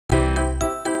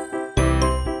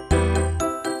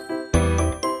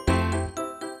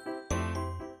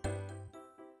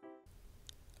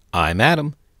I'm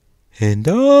Adam. And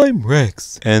I'm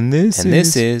Rex. And this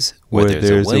is Where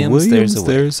There's a Williams,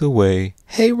 there's a way.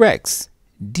 Hey Rex,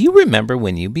 do you remember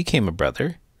when you became a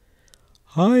brother?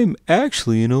 I'm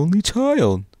actually an only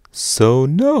child, so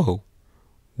no.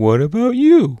 What about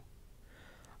you?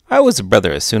 I was a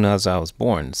brother as soon as I was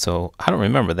born, so I don't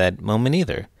remember that moment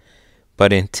either.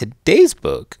 But in today's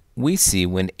book, we see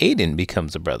when Aidan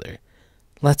becomes a brother.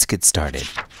 Let's get started.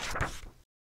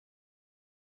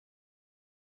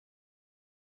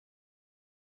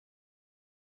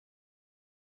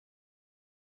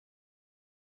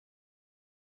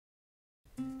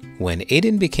 When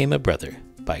Aidan Became a Brother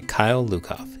by Kyle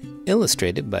Lukoff,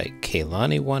 illustrated by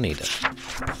Kaylani Juanita.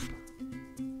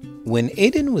 When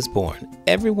Aidan was born,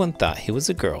 everyone thought he was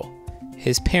a girl.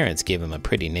 His parents gave him a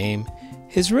pretty name,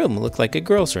 his room looked like a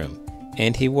girl's room,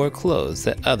 and he wore clothes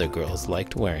that other girls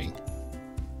liked wearing.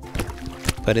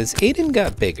 But as Aidan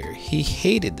got bigger, he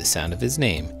hated the sound of his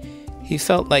name. He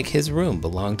felt like his room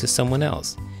belonged to someone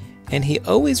else, and he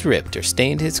always ripped or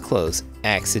stained his clothes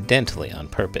accidentally on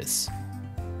purpose.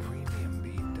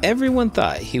 Everyone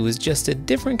thought he was just a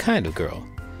different kind of girl.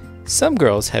 Some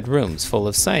girls had rooms full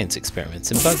of science experiments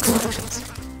and bug collections.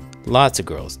 Lots of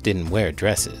girls didn't wear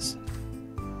dresses.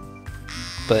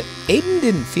 But Aidan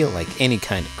didn't feel like any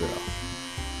kind of girl.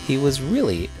 He was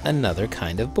really another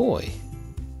kind of boy.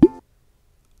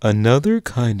 Another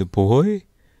kind of boy?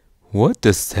 What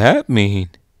does that mean?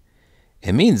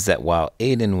 It means that while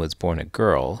Aidan was born a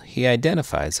girl, he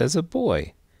identifies as a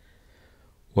boy.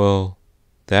 Well,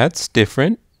 that's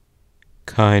different.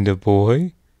 Kind of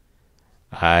boy.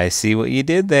 I see what you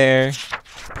did there.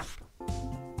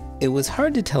 It was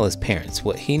hard to tell his parents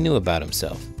what he knew about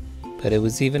himself, but it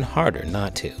was even harder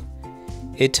not to.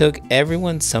 It took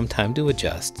everyone some time to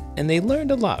adjust, and they learned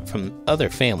a lot from other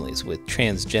families with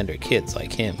transgender kids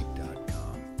like him.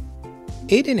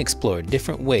 Aidan explored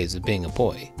different ways of being a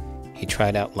boy. He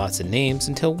tried out lots of names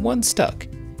until one stuck.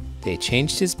 They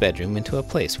changed his bedroom into a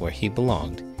place where he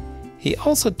belonged. He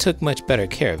also took much better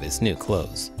care of his new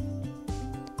clothes.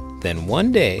 Then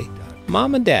one day,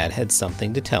 Mom and Dad had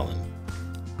something to tell him.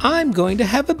 "I'm going to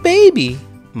have a baby,"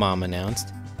 Mom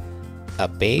announced. "A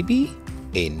baby?"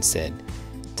 Aidan said.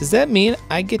 "Does that mean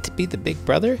I get to be the big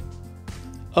brother?"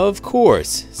 "Of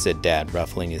course," said Dad,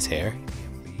 ruffling his hair.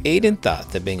 Aidan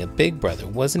thought that being a big brother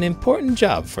was an important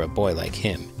job for a boy like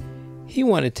him. He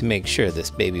wanted to make sure this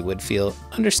baby would feel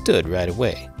understood right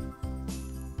away.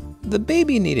 The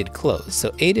baby needed clothes,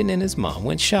 so Aidan and his mom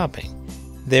went shopping.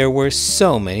 There were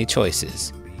so many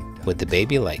choices. Would the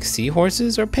baby like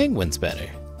seahorses or penguins better?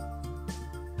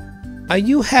 "Are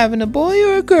you having a boy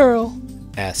or a girl?"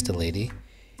 asked a lady.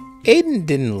 Aidan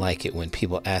didn't like it when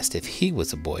people asked if he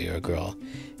was a boy or a girl,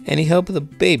 and he hoped the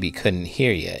baby couldn't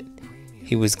hear yet.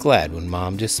 He was glad when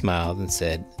Mom just smiled and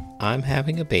said, "I'm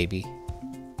having a baby."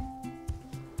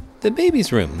 The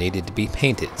baby's room needed to be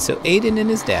painted, so Aidan and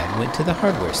his dad went to the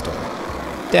hardware store.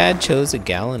 Dad chose a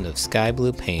gallon of sky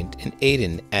blue paint, and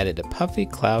Aidan added a puffy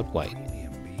cloud white.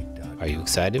 "Are you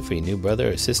excited for your new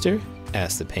brother or sister?"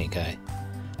 asked the paint guy.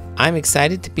 "I'm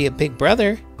excited to be a big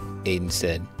brother," Aidan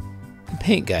said. The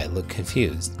paint guy looked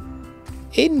confused.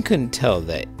 Aidan couldn't tell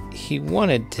that he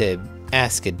wanted to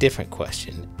ask a different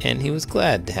question, and he was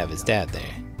glad to have his dad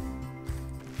there.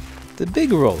 The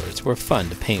big rollers were fun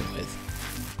to paint with.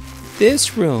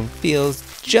 "This room feels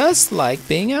just like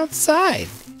being outside,"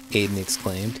 Aidan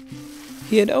exclaimed.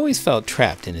 He had always felt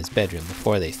trapped in his bedroom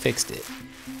before they fixed it,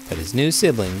 but his new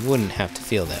sibling wouldn't have to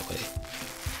feel that way.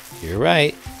 "You're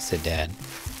right," said Dad.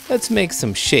 "Let's make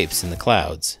some shapes in the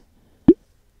clouds."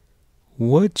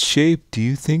 What shape do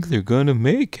you think they're gonna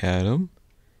make, Adam?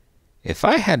 If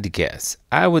I had to guess,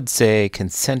 I would say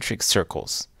concentric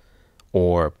circles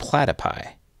or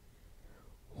platypi.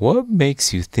 What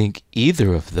makes you think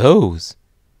either of those?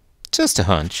 Just a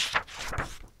hunch.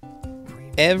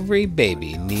 Every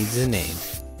baby needs a name.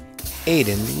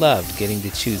 Aidan loved getting to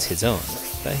choose his own,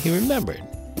 but he remembered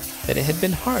that it had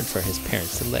been hard for his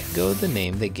parents to let go of the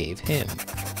name they gave him.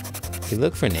 He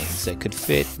looked for names that could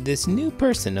fit this new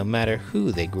person no matter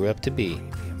who they grew up to be.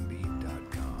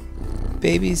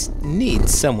 Babies need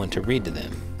someone to read to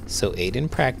them, so Aidan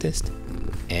practiced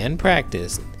and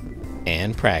practiced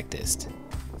and practiced.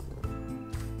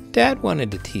 Dad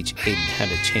wanted to teach Aidan how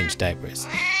to change diapers.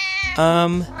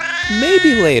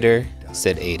 Maybe later,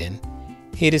 said Aidan.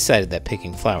 He decided that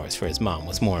picking flowers for his mom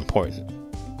was more important.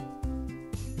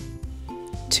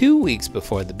 2 weeks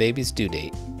before the baby's due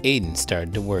date, Aidan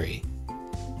started to worry.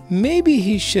 Maybe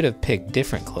he should have picked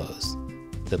different clothes.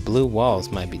 The blue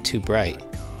walls might be too bright.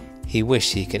 He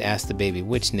wished he could ask the baby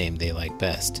which name they liked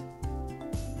best.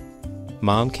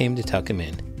 Mom came to tuck him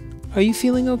in. "Are you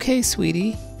feeling okay,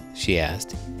 sweetie?" she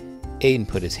asked. Aidan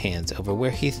put his hands over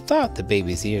where he thought the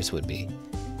baby's ears would be.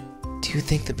 Do you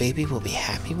think the baby will be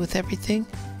happy with everything?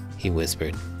 He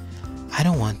whispered. I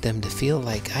don't want them to feel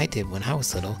like I did when I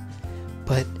was little.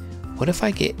 But what if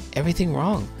I get everything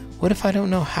wrong? What if I don't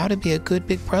know how to be a good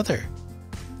big brother?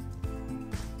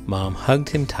 Mom hugged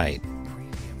him tight.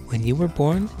 When you were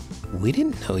born, we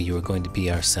didn't know you were going to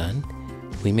be our son.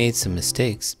 We made some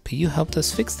mistakes, but you helped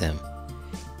us fix them.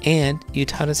 And you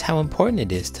taught us how important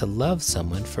it is to love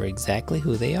someone for exactly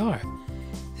who they are.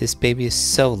 This baby is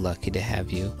so lucky to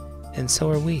have you, and so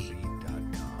are we.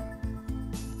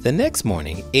 The next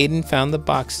morning, Aidan found the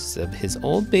boxes of his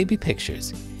old baby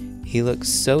pictures. He looked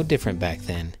so different back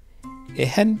then. It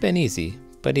hadn't been easy,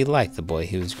 but he liked the boy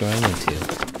he was growing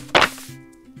into.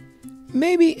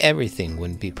 Maybe everything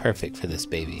wouldn't be perfect for this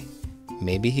baby.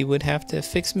 Maybe he would have to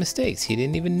fix mistakes he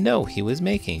didn't even know he was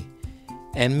making.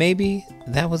 And maybe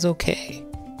that was okay.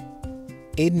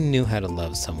 Aidan knew how to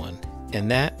love someone, and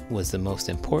that was the most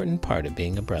important part of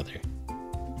being a brother.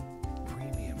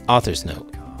 Author's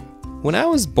note. When I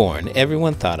was born,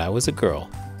 everyone thought I was a girl,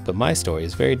 but my story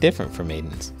is very different from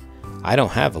Aidan's. I don't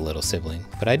have a little sibling,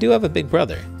 but I do have a big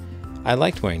brother. I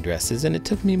liked wearing dresses, and it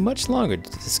took me much longer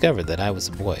to discover that I was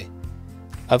a boy.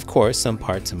 Of course, some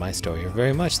parts of my story are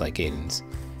very much like Aidan's.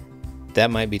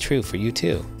 That might be true for you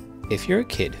too. If you're a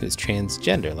kid who's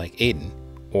transgender like Aidan,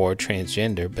 or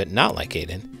transgender but not like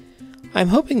Aidan, I'm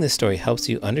hoping this story helps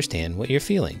you understand what you're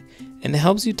feeling, and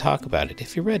helps you talk about it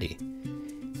if you're ready.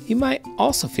 You might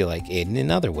also feel like Aidan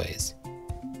in other ways.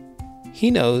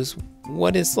 He knows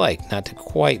what it's like not to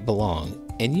quite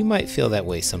belong, and you might feel that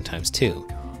way sometimes too.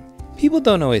 People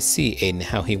don't always see Aidan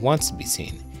how he wants to be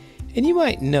seen, and you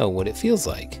might know what it feels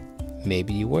like.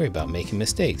 Maybe you worry about making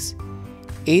mistakes.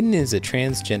 Aidan is a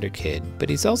transgender kid, but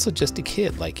he's also just a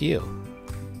kid like you.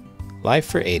 Life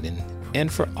for Aidan,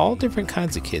 and for all different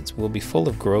kinds of kids, will be full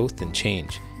of growth and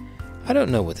change. I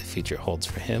don't know what the future holds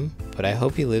for him, but I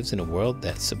hope he lives in a world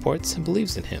that supports and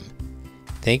believes in him.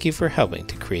 Thank you for helping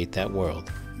to create that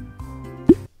world.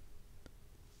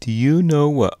 Do you know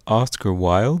what Oscar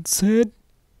Wilde said?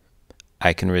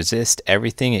 I can resist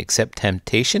everything except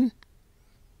temptation?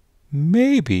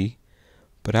 Maybe,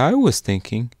 but I was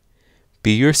thinking,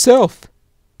 be yourself.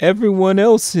 Everyone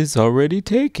else is already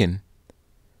taken.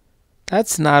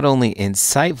 That's not only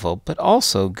insightful, but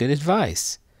also good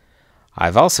advice.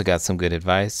 I've also got some good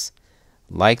advice.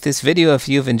 Like this video if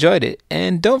you've enjoyed it,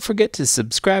 and don't forget to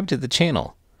subscribe to the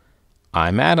channel.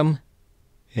 I'm Adam.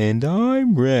 And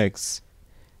I'm Rex.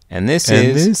 And this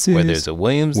is Where There's a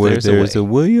Williams, There's a Way. Where there's a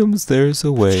Williams, there's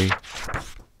a way.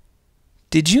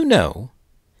 Did you know?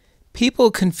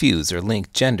 People confuse or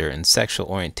link gender and sexual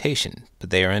orientation, but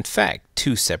they are in fact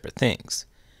two separate things.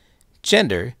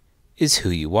 Gender is who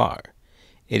you are.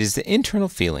 It is the internal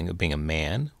feeling of being a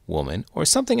man, woman, or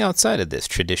something outside of this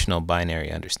traditional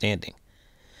binary understanding.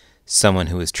 Someone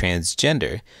who is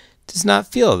transgender does not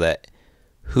feel that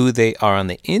who they are on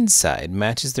the inside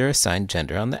matches their assigned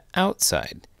gender on the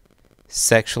outside.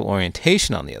 Sexual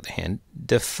orientation, on the other hand,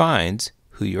 defines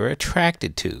who you're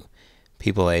attracted to.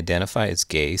 People identify as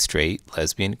gay, straight,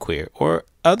 lesbian, queer, or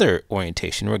other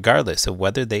orientation regardless of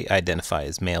whether they identify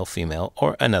as male, female,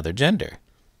 or another gender.